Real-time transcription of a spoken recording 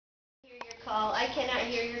Call. I cannot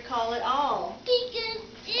hear your call at all. Because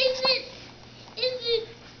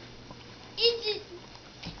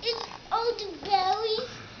is all the batteries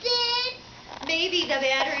dead? Maybe the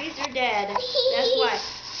batteries are dead. That's why.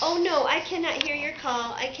 Oh no, I cannot hear your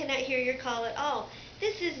call. I cannot hear your call at all.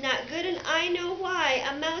 This is not good, and I know why.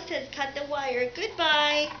 A mouse has cut the wire.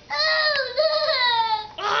 Goodbye. Oh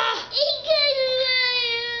no! Ah! He cut the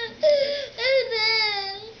wire. Oh no!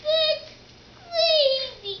 That's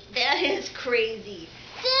crazy. That is crazy.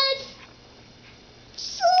 That's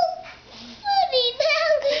so funny. Now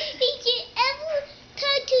he can ever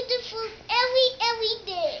talk to the phone every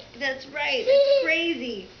day. That's right. It's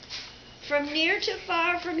crazy. From near to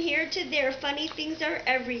far, from here to there, funny things are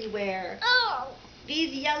everywhere. Oh.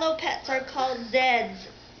 These yellow pets are called Zeds.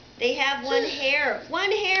 They have one hair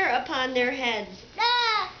upon their heads.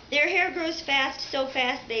 Ah. Their hair grows fast, so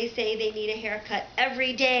fast they say they need a haircut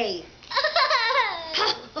every day.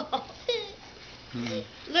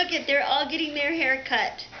 Look at, they're all getting their hair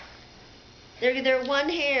cut. They're one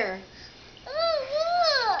hair.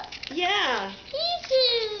 Oh, look. Yeah. This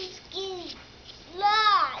is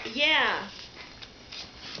live. Yeah.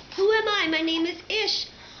 Who am I? My name is Ish.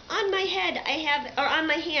 On my hand I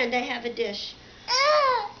have a dish.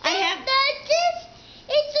 I have not this.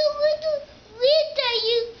 It's a little lid that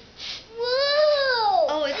you throw.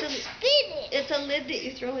 Oh, spin it. It's a lid that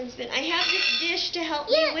you throw and spin. I have this dish to help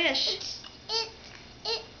me wish.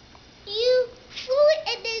 You throw it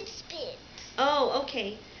and then spin. Oh,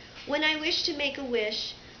 okay. When I wish to make a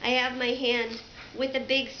wish, I have my hand with a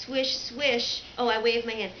big swish, swish. Oh, I wave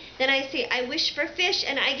my hand. Then I say, I wish for fish,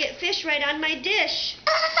 and I get fish right on my dish.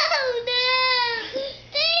 Oh, no!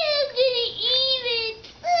 They're going to eat it.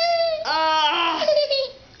 Ah!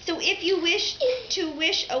 So if you wish to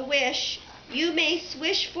wish a wish, you may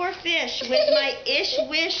swish for fish with my Ish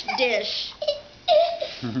Wish dish.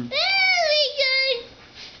 Oh, my God.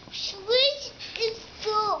 Swish is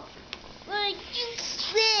so like you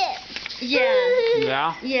slip. Yeah.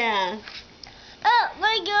 Yeah? Yeah. Oh,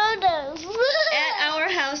 my goodness. At our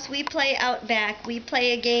house, we play out back. We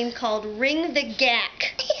play a game called Ring the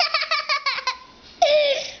Gack.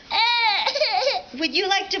 Would you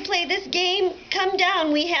like to play this game? Come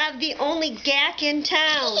down. We have the only gack in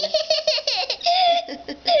town. They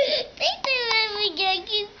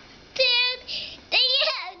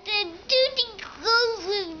have the dirty clothes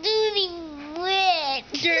with dirty red.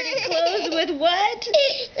 Dirty clothes with what?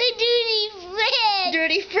 The dirty red.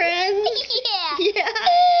 Dirty friends? Yeah.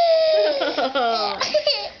 Yeah.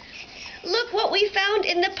 Look what we found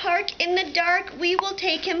in the park in the dark. We will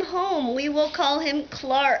take him home. We will call him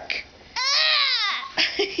Clark.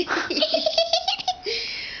 He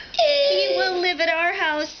will live at our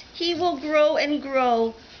house. He will grow and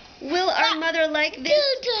grow. Will our mother like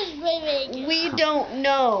this? We don't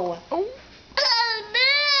know. Oh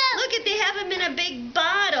no! Look at, they have him in a big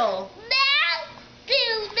bottle. Now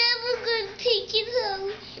they're never gonna take it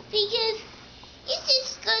home because it's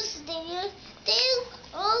just gonna stay there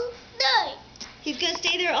all night. He's gonna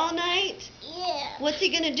stay there all night? Yeah. What's he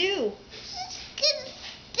gonna do? He's gonna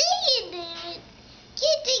stay in there and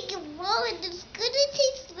can't take him home, and it's gonna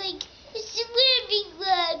taste like swimming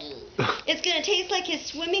water. It's gonna taste like his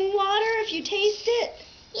swimming water if you taste it?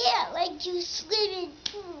 Yeah, like you swim in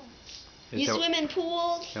pools. You swim in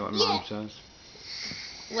pools? Is that what Mom says?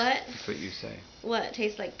 What? That's what you say. What? It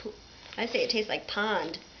tastes like pool. I say it tastes like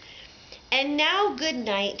pond. And now, good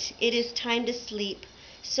night. It is time to sleep.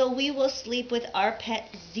 So we will sleep with our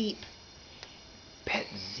pet Zeep. Pet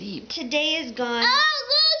Zeep? Today is gone. Oh,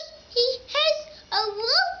 look! He has a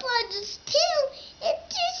rope on his tail. It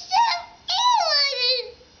just has air on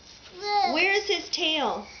it. Where's his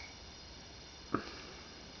tail?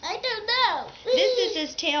 I don't know. This is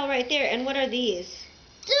his tail right there. And what are these?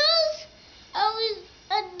 Those are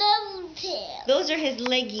another tail. Those are his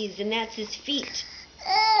leggies, and that's his feet.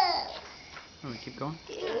 Oh, keep going.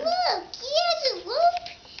 Look, he has a rope,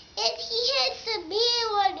 and he has some hair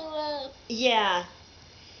on the rope. Yeah.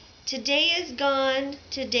 Today is gone.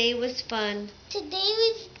 Today was fun. Today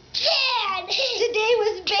was bad. Today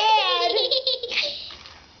was bad.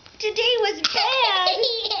 Today was bad.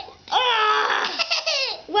 Ah!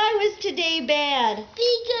 Why was today bad?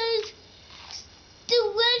 Because the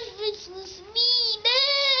redfish was mean.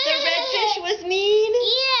 The redfish was mean?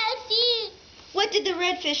 Yeah, see. What did the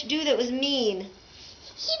redfish do that was mean?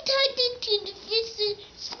 He turned into the fish and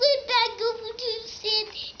slid back over to the sand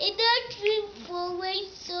and not swim forward,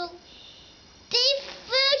 so they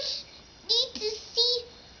first need to see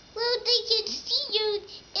where they can see you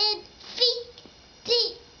and think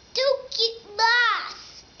they don't get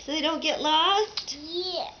lost. So they don't get lost?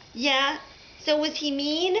 Yeah. Yeah. So was he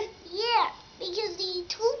mean? Yeah, because he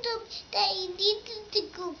told them that he needed to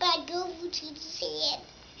go back over to the sand.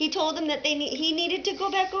 He told them that he needed to go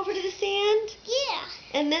back over to the sand? Yeah.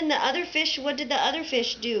 And then the other fish, what did the other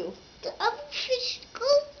fish do? The other fish go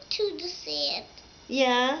to the sand.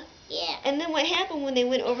 Yeah? Yeah. And then what happened when they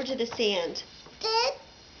went over to the sand? Then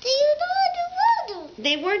they were not in the water.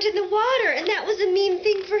 They weren't in the water, and that was a mean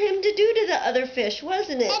thing for him to do to the other fish,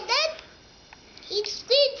 wasn't it? And then he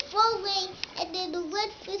slid far away, and then the one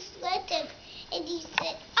fish let him. And he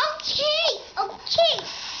said, okay, I'll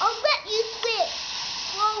let you swim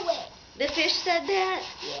far away. The fish said that?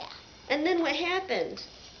 Yeah. And then what happened?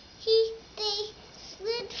 They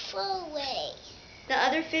slid far away. The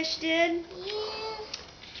other fish did? Yeah.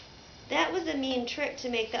 That was a mean trick to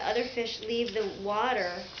make the other fish leave the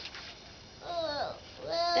water. Oh,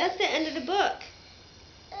 well. That's the end of the book.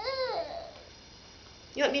 Uh,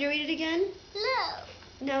 You want me to read it again? no.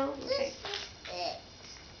 No? This Okay. is it.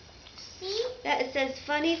 See? That it says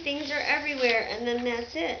funny things are everywhere, and then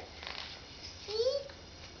that's it. See?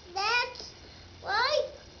 That's why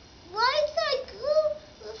is that girl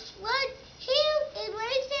with red hair and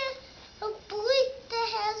right there a boy that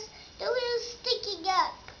has the hair sticking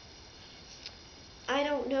up? I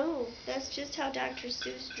don't know. That's just how Dr.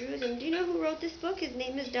 Seuss drew them. Do you know who wrote this book? His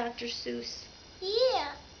name is Dr. Seuss.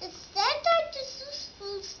 Yeah. Is that Dr. Seuss?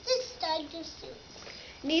 Who's this Dr. Seuss?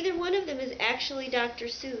 Neither one of them is actually Dr.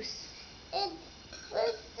 Seuss. And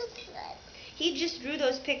where's this one? He just drew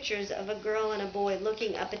those pictures of a girl and a boy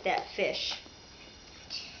looking up at that fish.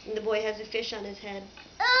 And the boy has a fish on his head.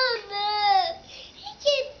 Oh no!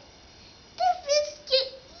 The fish get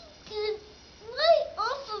eaten right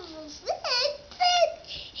off of his head, then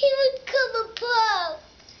he would come apart.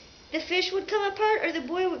 The fish would come apart or the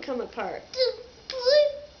boy would come apart? The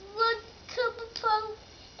boy would come apart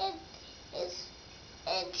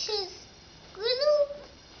and his little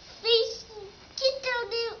face would get down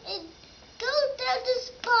there and go down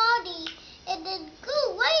his body and then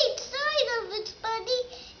go right inside of his body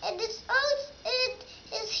and his arms and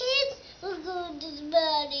his hands would go into his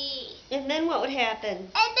body. And then what would happen? And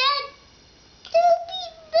then there'll be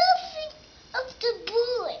nothing of the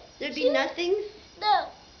boy. There'd be nothing? No.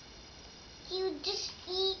 He would just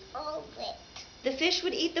eat all of it. The fish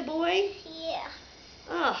would eat the boy? Yeah.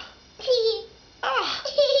 Oh. Oh.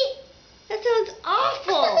 That sounds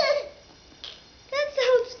awful. That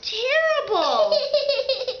sounds terrible.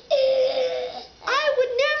 I would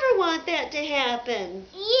never want that to happen.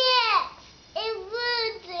 Yes, it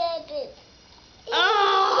would happen.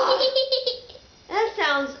 Oh. That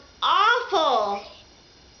sounds awful.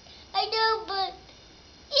 I know, but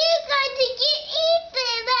you're going to get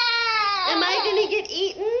eaten. Am I going to get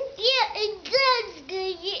eaten? Yeah, and Dad's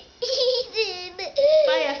going to get eaten.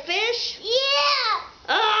 By a fish? Yeah.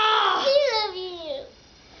 Oh. I love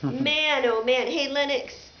you. Man, oh man. Hey,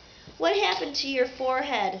 Lennox, what happened to your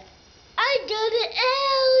forehead? I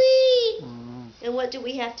got an alley. And what do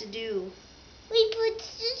we have to do? We put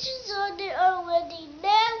stitches on it already.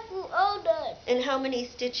 Now we're all done. And how many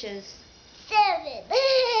stitches? 7.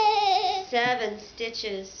 7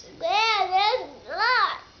 stitches. Wow, that's a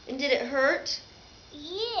lot. And did it hurt?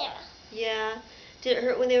 Yeah. Yeah. Did it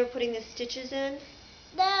hurt when they were putting the stitches in?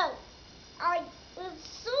 No. It was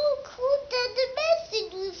so cool that the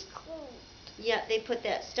message was cool. Yeah, they put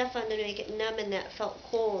that stuff on to make it numb and that felt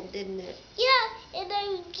cold, didn't it? Yeah, and I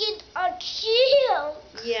would get a chill.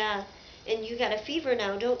 Yeah. And you got a fever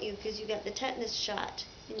now, don't you? Because you got the tetanus shot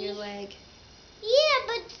in your leg. Yeah,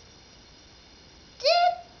 but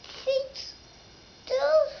that fits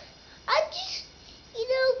though. I just,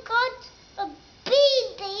 got a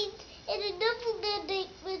Band-Aid and another Band-Aid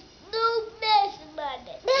with no medicine on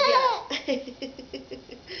it. Yeah.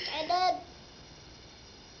 And then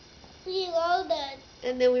we were all done.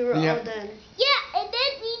 And then we were Yeah. all done. Yeah, and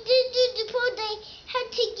then we did the report. I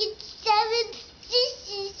had to get 7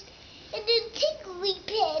 stitches and a tickly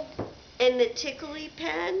pen. And the tickly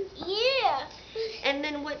pen? Yeah. And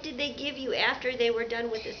then what did they give you after they were done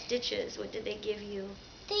with the stitches? What did they give you?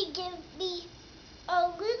 They gave me a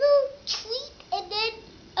little treat and then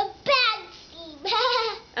a vaccine.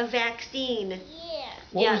 A vaccine. Yeah.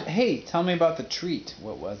 Yeah. Hey, tell me about the treat.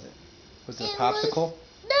 What was it? Was it a popsicle?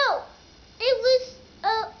 No, it was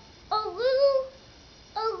a little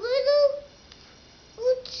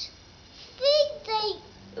thing they.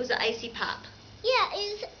 It was an icy pop. Yeah,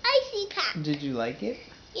 it was icy pop. Did you like it?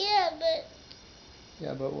 Yeah, but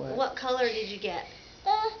Yeah, but what? What color did you get?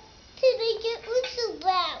 did I get also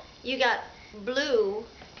brown? You got blue,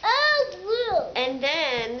 Oh, blue. and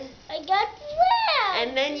then I got brown.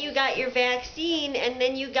 and then you got your vaccine, and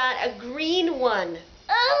then you got a green one.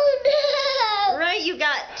 Oh no! right, you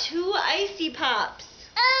got 2 icy pops.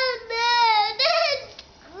 Oh no, that's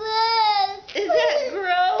gross. Is that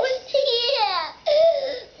gross? Yeah.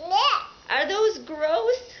 Bleh. Are those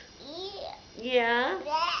gross? Yeah. Yeah.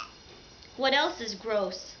 Bleh. What else is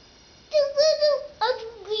gross? The little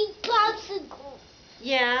ugly popsicle.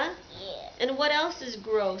 Yeah. Yeah. And what else is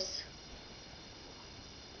gross?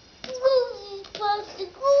 Gross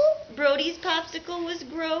popsicle. Brody's popsicle was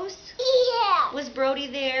gross? Yeah. Was Brody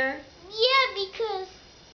there? Yeah, because